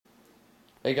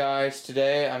Hey guys,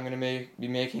 today I'm gonna be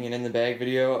making an in the bag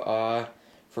video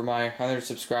for my 100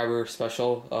 subscriber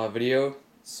special video.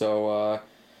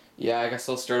 Yeah, I guess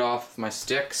I'll start off with my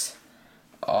sticks.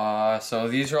 So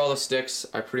these are all the sticks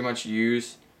I pretty much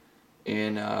use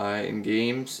in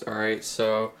games. All right,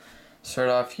 so start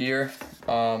off here.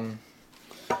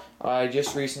 I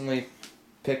just recently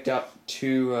picked up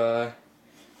two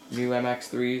new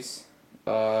MX3s.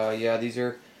 Yeah, these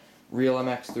are real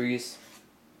MX3s.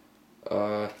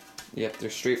 Yep, they're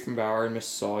straight from Bauer in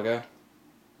Mississauga.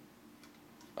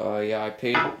 Yeah, I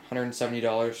paid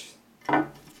 $170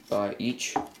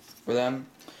 each for them.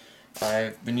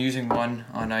 I've been using one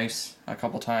on ice a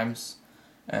couple times,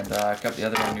 and I've got the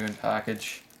other one new in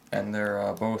package, and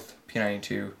they're both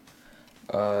P92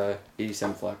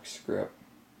 87 Flex grip.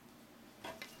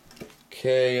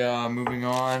 Okay, moving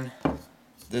on.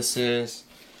 This is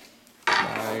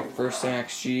my first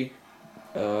NXG.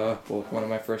 Well, one of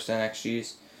my first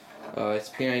NXGs. It's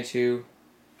P92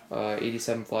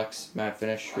 87 Flex matte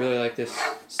finish. Really like this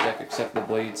stick, except the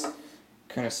blade's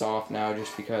kind of soft now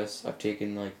just because I've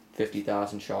taken like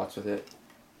 50,000 shots with it.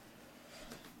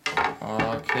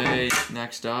 Okay,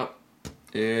 next up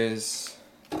is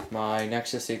my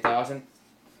Nexus 8000.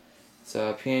 It's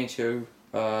a P92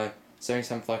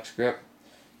 77 Flex grip.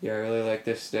 Yeah, I really like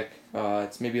this stick.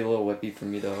 It's maybe a little whippy for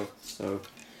me though, so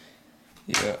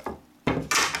yeah.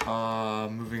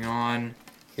 Moving on,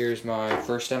 here's my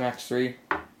first MX3.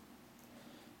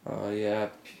 Yeah,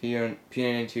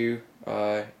 P92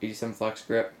 87 Flex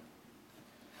grip.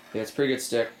 Yeah, it's a pretty good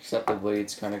stick, except the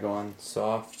blade's kind of gone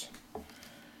soft.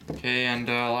 Okay, and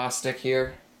last stick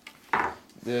here.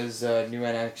 There's a new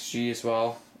NXG as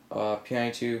well.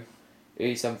 P92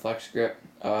 87 Flex grip,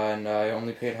 and I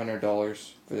only paid $100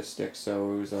 for this stick,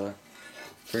 so it was a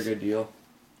pretty good deal.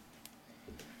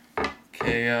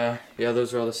 Okay, yeah,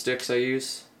 those are all the sticks I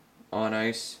use on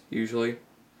ice, usually.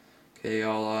 Okay,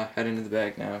 I'll head into the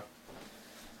bag now.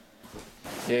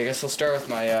 Yeah, I guess I'll start with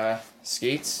my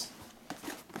skates.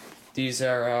 These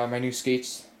are my new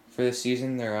skates for this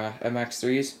season. They're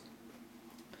MX3s.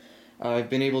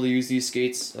 I've been able to use these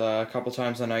skates a couple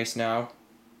times on ice now,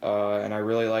 and I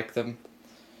really like them.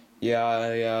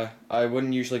 Yeah, I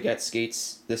wouldn't usually get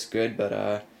skates this good, but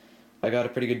I got a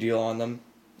pretty good deal on them.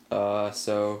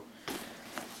 So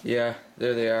yeah,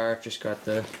 there they are. I've just got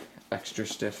the extra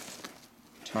stiff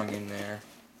tongue in there,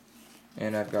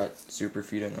 and I've got super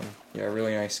feet in them. Yeah,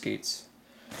 really nice skates.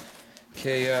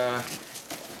 Okay,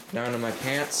 down to my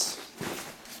pants.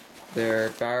 They're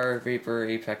Bauer Vapor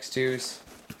Apex 2s,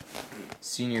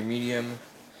 senior medium.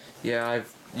 Yeah,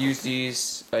 I've used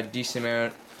these a decent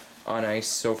amount on ice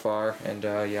so far, and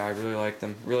yeah, I really like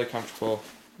them. Really comfortable,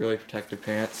 really protective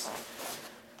pants.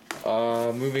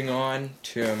 Moving on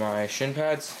to my shin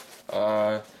pads.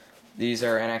 These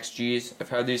are NXGs. I've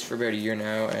had these for about a year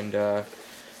now, and I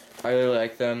really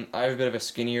like them. I have a bit of a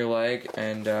skinnier leg,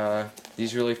 and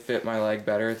these really fit my leg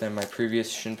better than my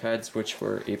previous shin pads, which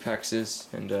were Apexes,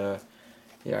 and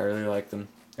yeah, I really like them,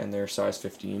 and they're size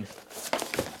 15.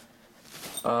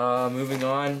 Moving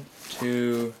on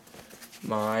to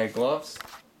my gloves.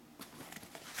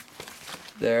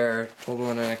 They're Total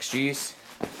One NXGs.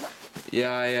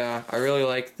 Yeah, I really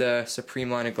like the Supreme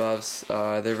line of gloves.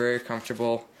 They're very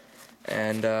comfortable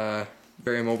and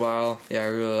very mobile. Yeah, I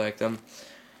really like them.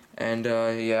 And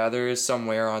yeah, there is some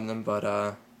wear on them, but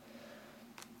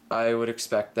I would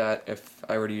expect that if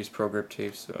I were to use Pro Grip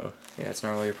tape, so yeah, it's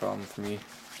not really a problem for me.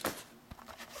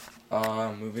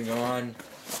 Moving on,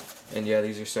 and yeah,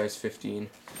 these are size 15.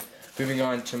 Moving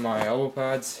on to my elbow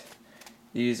pads.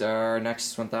 These are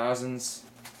Nexus 1000s.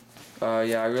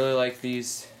 Yeah, I really like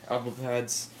these elbow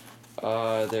pads.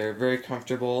 They're very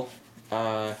comfortable,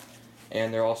 and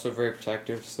they're also very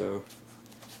protective, so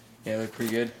yeah, they're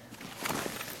pretty good.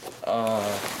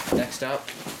 Next up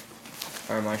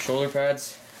are my shoulder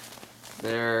pads.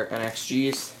 They're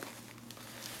NXGs.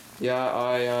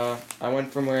 Yeah, I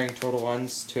went from wearing Total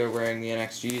Ones to wearing the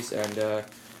NXGs, and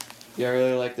yeah, I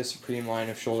really like the Supreme line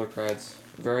of shoulder pads.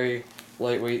 Very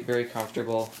lightweight, very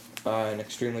comfortable, and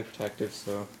extremely protective,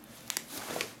 so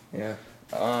yeah.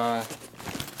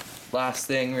 Last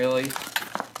thing really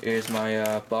is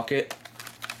my bucket.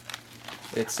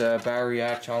 It's a Bauer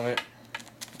React helmet.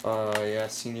 Yeah,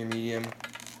 senior medium,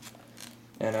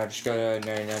 and I've just got a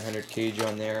 9900 cage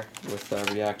on there with a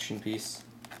reaction piece.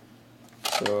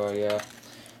 So yeah,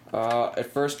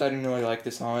 at first I didn't really like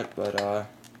this helmet, but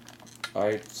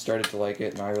I started to like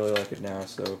it, and I really like it now.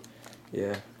 So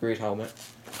yeah, great helmet.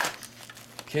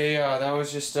 Okay, that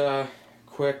was just a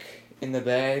quick in the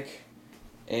bag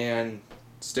and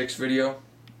sticks video.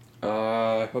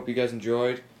 I hope you guys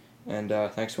enjoyed, and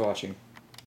thanks for watching.